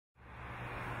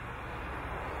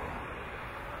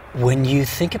When you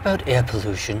think about air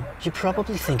pollution, you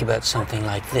probably think about something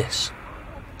like this.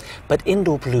 But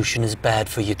indoor pollution is bad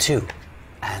for you too,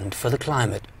 and for the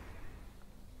climate.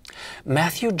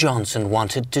 Matthew Johnson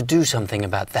wanted to do something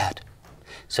about that,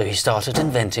 so he started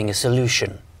inventing a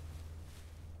solution.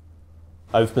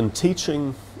 I've been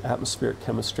teaching atmospheric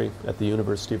chemistry at the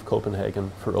University of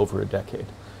Copenhagen for over a decade,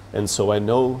 and so I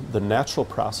know the natural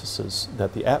processes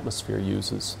that the atmosphere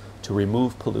uses to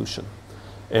remove pollution.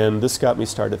 And this got me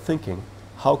started thinking,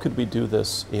 how could we do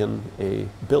this in a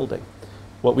building?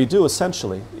 What we do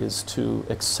essentially is to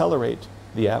accelerate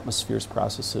the atmosphere's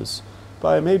processes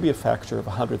by maybe a factor of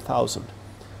 100,000.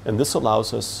 And this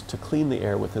allows us to clean the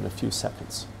air within a few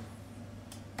seconds.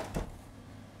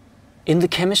 In the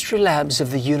chemistry labs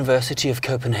of the University of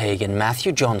Copenhagen,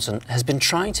 Matthew Johnson has been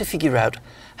trying to figure out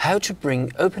how to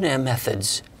bring open-air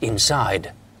methods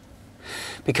inside.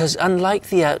 Because unlike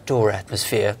the outdoor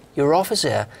atmosphere, your office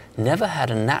air never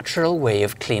had a natural way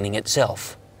of cleaning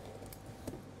itself.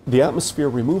 The atmosphere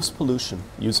removes pollution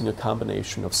using a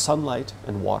combination of sunlight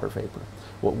and water vapor.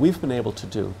 What we've been able to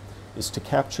do is to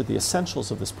capture the essentials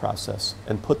of this process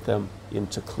and put them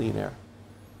into clean air.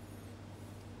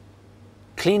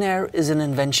 Clean air is an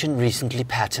invention recently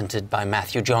patented by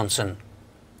Matthew Johnson.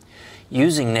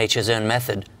 Using nature's own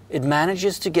method, it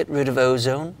manages to get rid of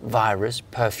ozone, virus,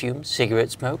 perfume,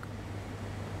 cigarette smoke.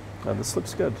 This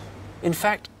looks good. In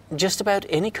fact, just about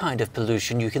any kind of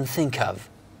pollution you can think of.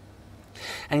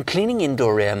 And cleaning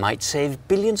indoor air might save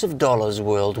billions of dollars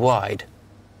worldwide.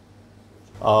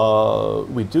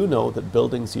 We do know that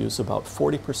buildings use about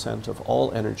 40% of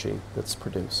all energy that's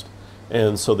produced.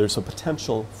 And so there's a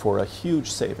potential for a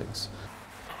huge savings.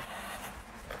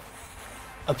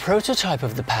 A prototype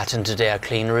of the patented air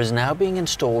cleaner is now being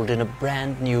installed in a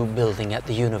brand new building at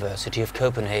the University of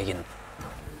Copenhagen.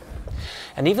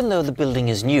 And even though the building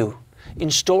is new,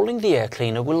 installing the air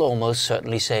cleaner will almost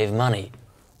certainly save money.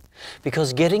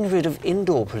 Because getting rid of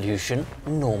indoor pollution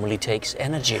normally takes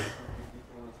energy.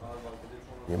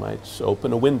 You might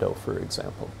open a window, for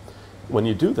example. When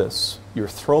you do this, you're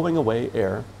throwing away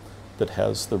air that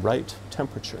has the right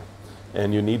temperature.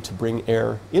 And you need to bring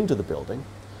air into the building.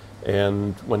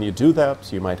 And when you do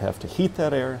that, you might have to heat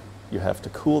that air, you have to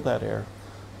cool that air.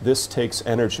 This takes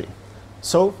energy.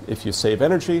 So if you save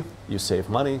energy, you save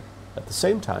money. At the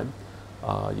same time,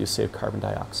 you save carbon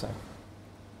dioxide.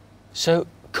 So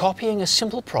copying a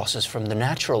simple process from the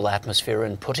natural atmosphere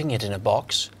and putting it in a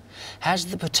box has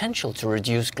the potential to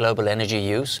reduce global energy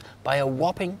use by a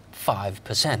whopping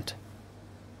 5%.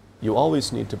 You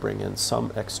always need to bring in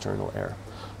some external air.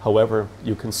 However,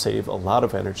 you can save a lot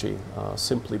of energy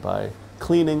simply by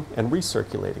cleaning and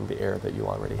recirculating the air that you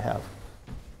already have.